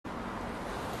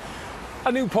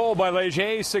A new poll by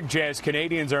Leger suggests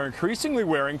Canadians are increasingly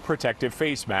wearing protective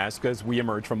face masks as we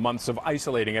emerge from months of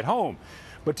isolating at home.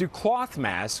 But do cloth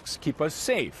masks keep us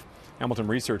safe? Hamilton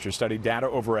researchers studied data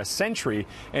over a century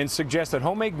and suggest that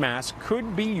homemade masks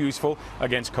could be useful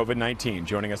against COVID-19.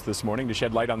 Joining us this morning to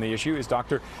shed light on the issue is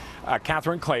Dr.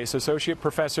 Clase, Associate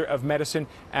Professor of Medicine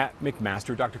at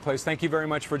McMaster. Dr. Clase, thank you very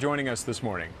much for joining us this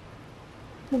morning.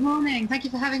 Good morning. Thank you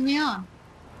for having me on.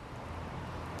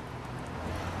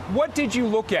 What did you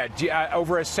look at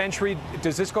over a century?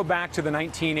 Does this go back to the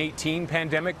 1918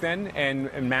 pandemic then,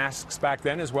 and masks back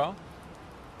then as well?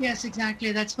 Yes,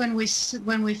 exactly. That's when we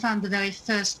found the very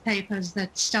first papers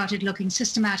that started looking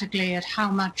systematically at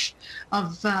how much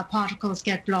of particles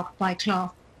get blocked by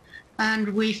cloth. And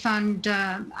we found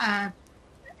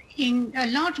in a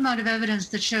large amount of evidence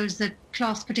that shows that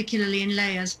cloth, particularly in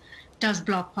layers, does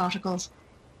block particles.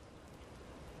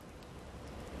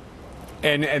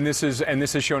 And this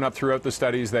has shown up throughout the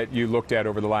studies that you looked at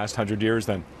over the last 100 years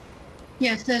then?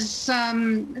 Yes, there's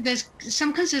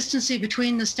some consistency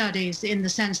between the studies in the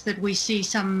sense that we see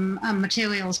some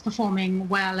materials performing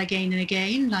well again and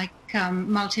again, like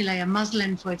multi-layer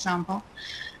muslin, for example.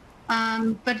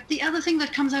 But the other thing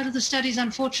that comes out of the studies,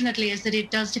 unfortunately, is that it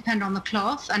does depend on the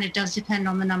cloth and it does depend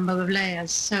on the number of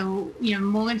layers. So,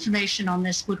 more information on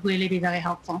this would really be very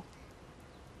helpful.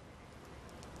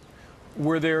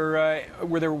 Were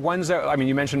there ones that, I mean,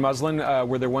 you mentioned muslin,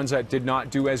 were there ones that did not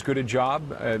do as good a job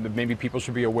that maybe people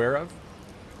should be aware of?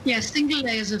 Yes, single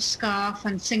layers of scarf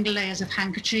and single layers of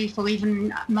handkerchief, or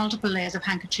even multiple layers of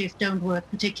handkerchief, don't work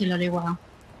particularly well.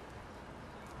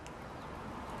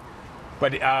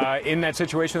 But in that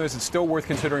situation, is it still worth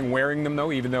considering wearing them,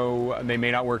 though, even though they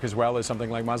may not work as well as something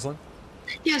like muslin?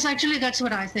 Yes, actually, that's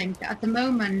what I think. At the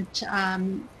moment,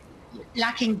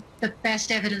 lacking the best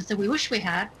evidence that we wish we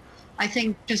had, I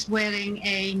think just wearing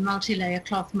a multi-layer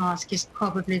cloth mask is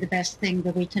probably the best thing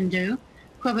that we can do.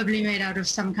 Probably made out of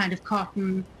some kind of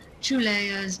cotton, 2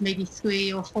 layers, maybe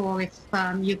 3 or 4 if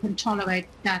you can tolerate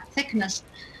that thickness.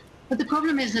 But the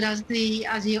problem is that as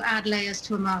you add layers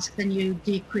to a mask, then you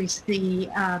decrease the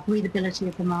breathability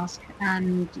of the mask,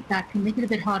 and that can make it a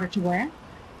bit harder to wear.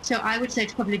 So I would say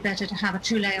it's probably better to have a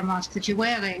 2-layer mask that you're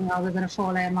wearing rather than a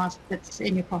 4-layer mask that's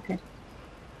in your pocket.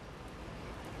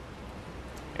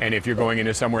 And if you're going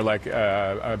into somewhere like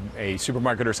a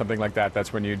supermarket or something like that,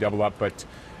 that's when you double up, but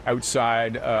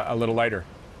outside a little lighter.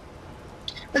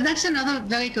 But that's another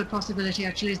very good possibility,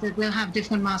 actually, is that we'll have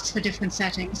different masks for different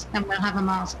settings. And we'll have a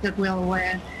mask that we'll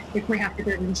wear if we have to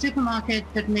go to the supermarket,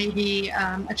 but maybe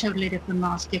a totally different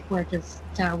mask if we're just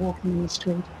walking in the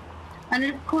street. And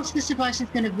of course, this advice is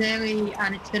going to vary,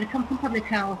 and it's going to come from public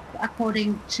health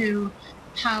according to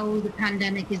how the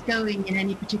pandemic is going in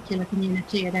any particular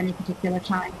community at any particular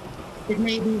time. It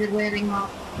may be that wearing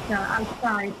masks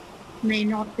outside may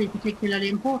not be particularly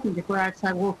important if we're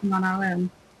outside walking on our own.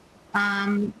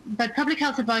 But public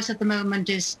health advice at the moment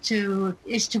is to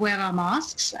wear our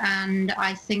masks, and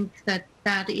I think that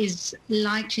that is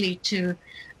likely to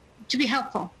be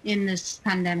helpful in this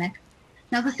pandemic.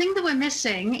 Now, the thing that we're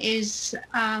missing is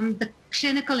the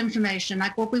clinical information.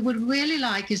 Like, what we would really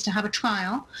like is to have a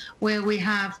trial where we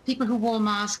have people who wore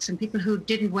masks and people who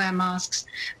didn't wear masks,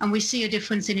 and we see a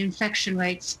difference in infection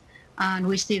rates. And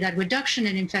we see that reduction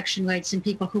in infection rates in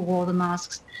people who wore the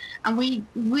masks. And we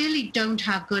really don't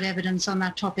have good evidence on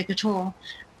that topic at all.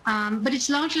 But it's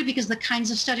largely because the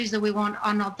kinds of studies that we want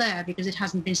are not there, because it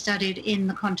hasn't been studied in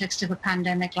the context of a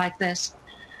pandemic like this.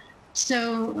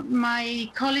 So my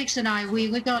colleagues and I,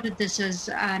 we regarded this as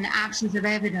an absence of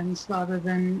evidence rather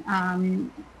than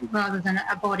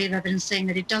a body of evidence saying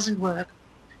that it doesn't work.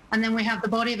 And then we have the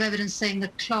body of evidence saying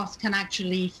that cloth can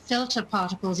actually filter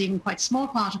particles, even quite small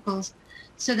particles.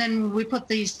 So then we put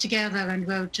these together and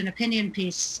wrote an opinion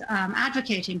piece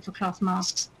advocating for cloth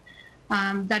masks.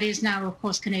 That is now, of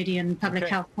course, Canadian public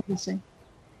health policy.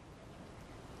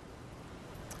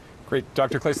 Great.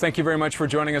 Dr. Clase, thank you very much for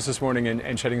joining us this morning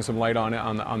and shedding some light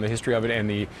on the history of it and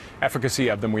the efficacy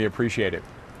of them. We appreciate it.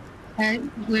 I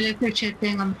really appreciate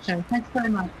being on the show. Thanks very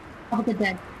much. Have a good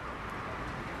day.